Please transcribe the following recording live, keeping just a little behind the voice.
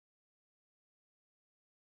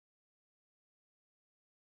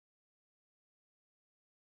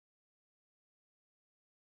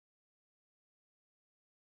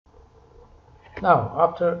Now,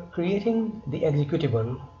 after creating the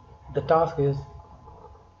executable, the task is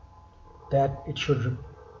that it should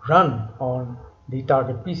run on the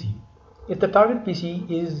target PC. If the target PC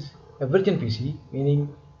is a virgin PC,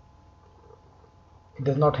 meaning it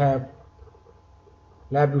does not have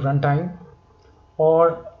LabVIEW runtime,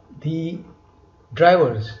 or the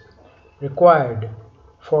drivers required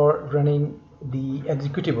for running the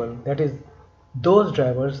executable, that is those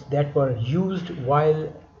drivers that were used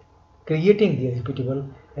while creating the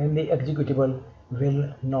executable, and the executable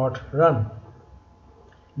will not run.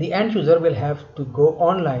 The end user will have to go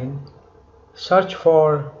online, search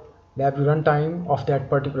for LabVIEW runtime of that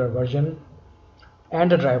particular version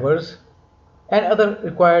and the drivers and other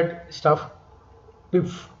required stuff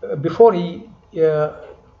before he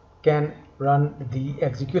can run the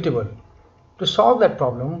executable. To solve that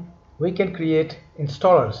problem, we can create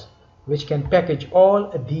installers which can package all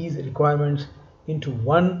these requirements into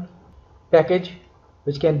one package,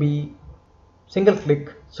 which can be single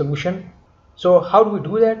click solution. So how do we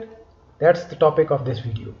do that? That's the topic of this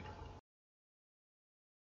video.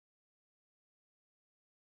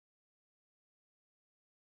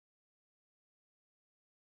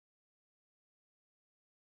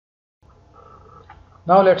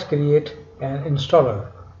 Now let's create an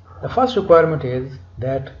installer. The first requirement is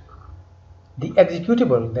that the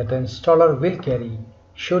executable that the installer will carry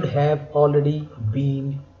should have already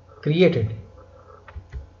been created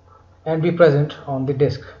and be present on the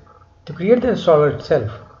disk. To create the installer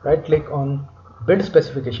itself, right click on Build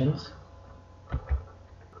Specifications,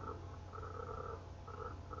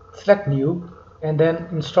 select New and then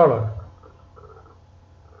Installer.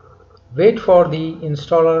 Wait for the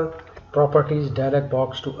installer properties dialog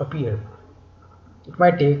box to appear. It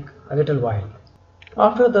might take a little while.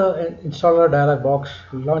 After the installer dialog box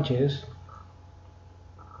launches,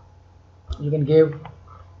 you can give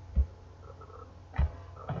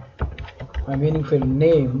a meaningful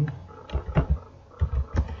name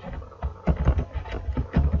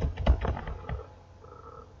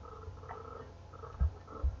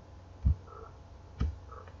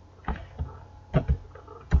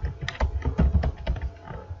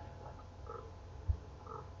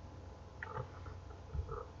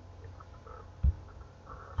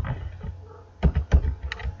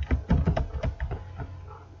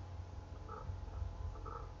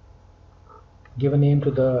give a name to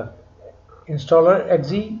the installer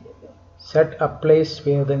exe, set a place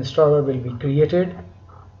where the installer will be created,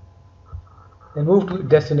 then move to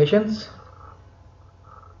destinations.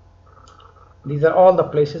 These are all the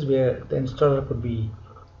places where the installer could be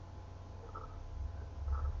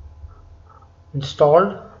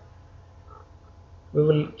installed. We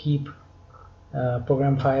will keep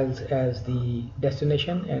program files as the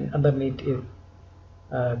destination, and underneath it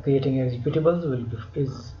creating executables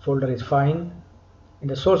folder is fine. In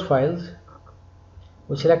the source files,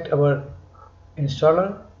 we select our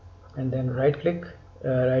installer and then right click,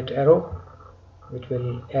 right arrow, which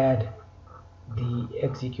will add the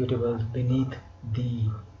executables beneath the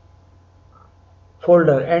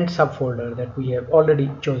folder and subfolder that we have already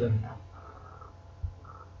chosen.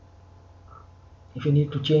 If you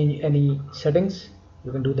need to change any settings,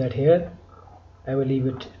 you can do that here. I will leave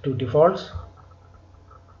it to defaults.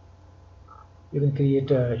 You can create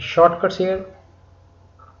shortcuts here.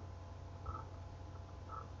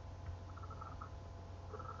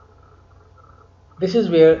 This is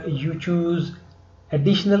where you choose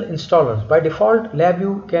additional installers. By default,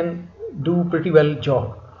 LabVIEW can do pretty well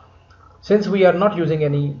job. Since we are not using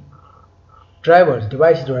any drivers,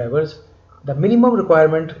 device drivers, the minimum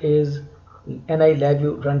requirement is NI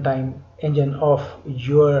LabVIEW runtime engine of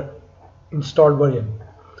your installed version.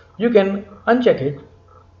 You can uncheck it.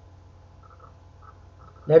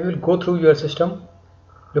 LabVIEW will go through your system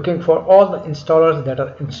looking for all the installers that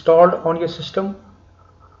are installed on your system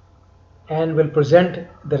and will present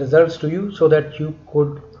the results to you so that you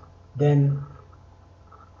could then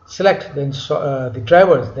select the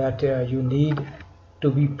drivers that you need to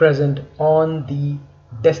be present on the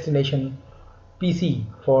destination PC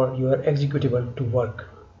for your executable to work.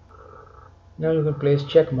 Now you can place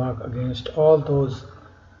check mark against all those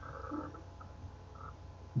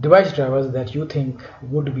device drivers that you think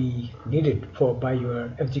would be needed by your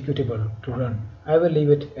executable to run. I will leave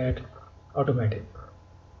it at automatic.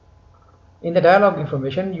 In the dialog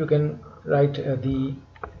information, you can write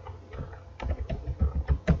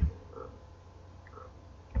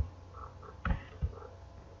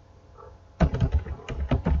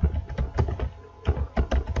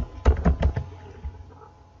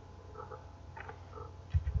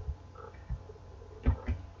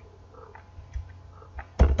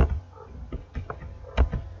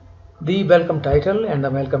the welcome title and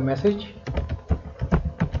the welcome message.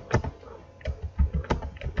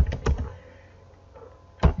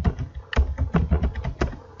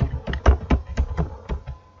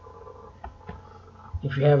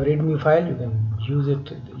 If you have a readme file, you can use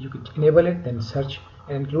it, you can enable it, then search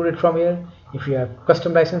and include it from here. If you have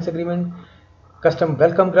custom license agreement, custom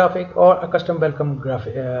welcome graphic, or a custom welcome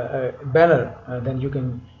graphic banner, then you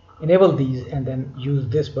can enable these and then use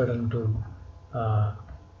this button to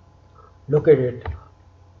locate it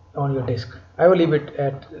on your disk. I will leave it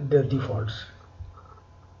at the defaults.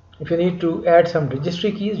 If you need to add some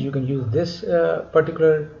registry keys, you can use this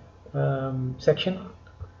particular section.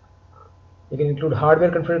 You can include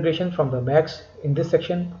hardware configuration from the Macs in this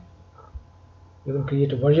section. You can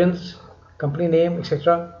create versions, company name,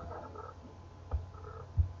 etc.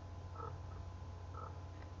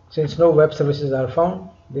 Since no web services are found,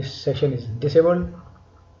 this section is disabled.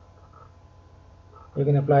 You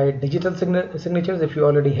can apply digital signatures if you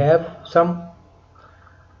already have some.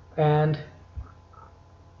 And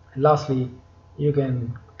lastly, you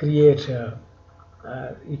can create,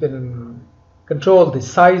 you can control the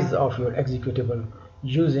size of your executable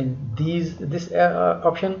using this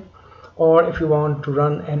option. Or if you want to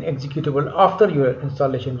run an executable after your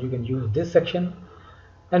installation, you can use this section.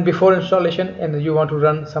 And before installation and you want to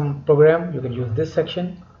run some program, you can use this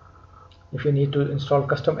section. If you need to install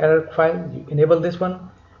custom error file, you enable this one.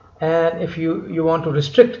 And if you want to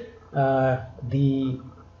restrict the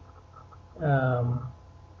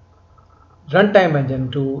runtime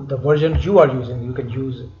engine to the version you are using, you can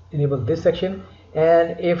enable this section.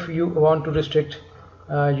 And if you want to restrict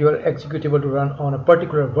your executable to run on a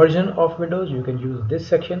particular version of Windows, you can use this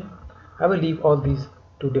section. I will leave all these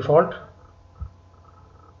to default.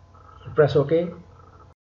 Press OK.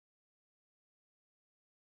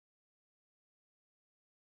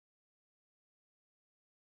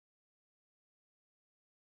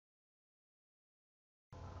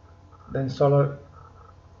 The installer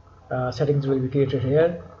settings will be created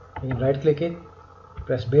here. You can right click it,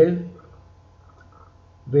 press build,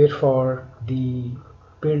 wait for the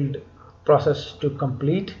build process to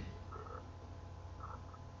complete.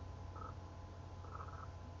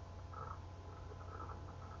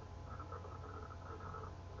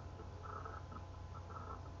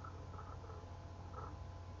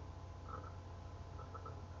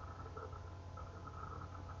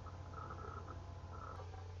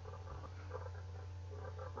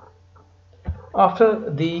 After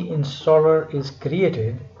the installer is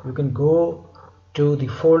created, you can go to the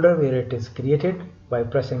folder where it is created by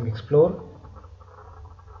pressing explore.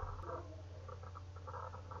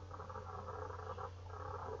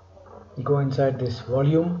 You go inside this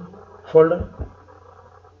volume folder.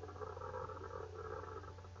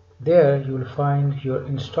 There you will find your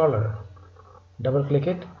installer. Double click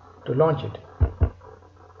it to launch it.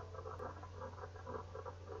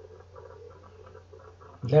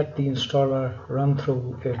 Let the installer run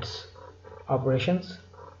through its operations.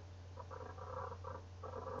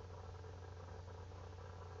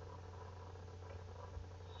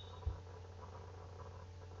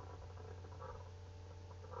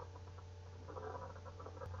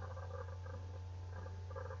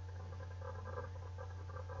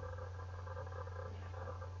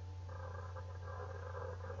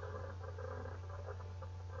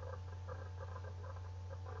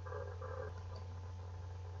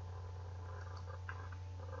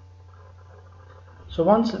 So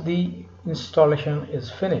once the installation is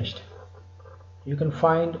finished, you can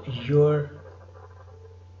find your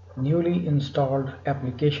newly installed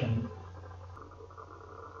application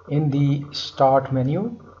in the Start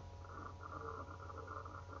menu.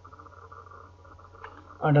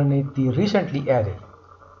 Underneath the recently added,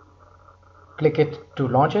 click it to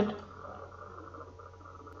launch it.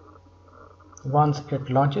 Once it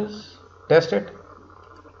launches, test it.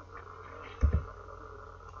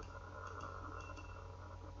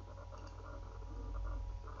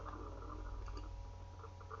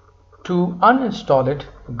 To uninstall it,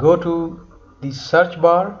 go to the search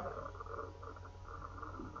bar,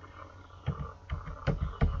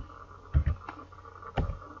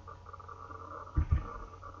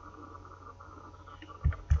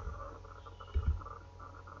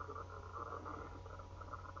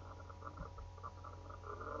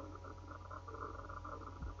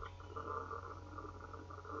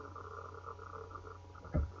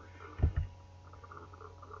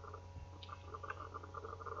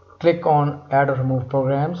 click on Add or Remove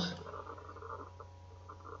Programs.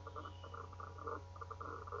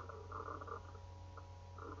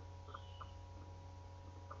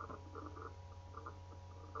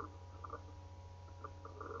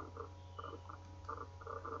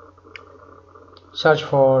 search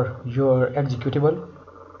for your executable.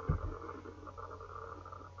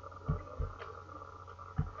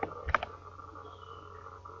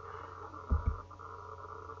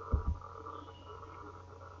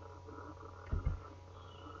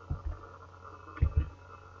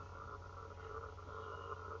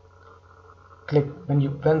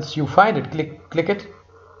 Once you find it, click it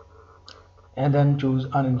and then choose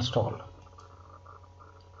uninstall.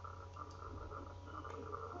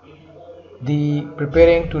 The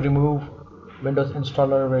preparing to remove Windows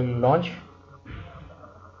installer will launch.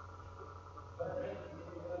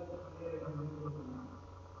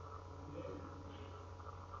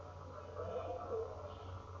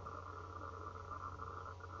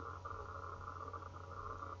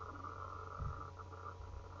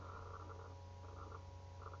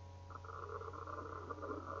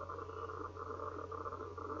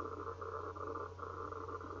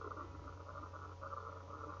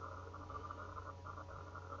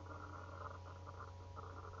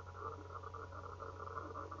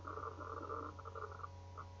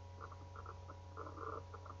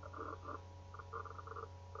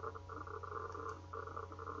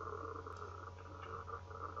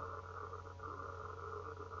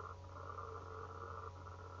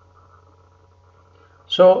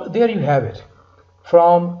 So there you have it.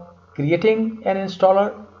 From creating an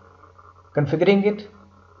installer, configuring it,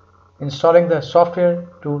 installing the software,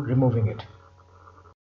 to removing it.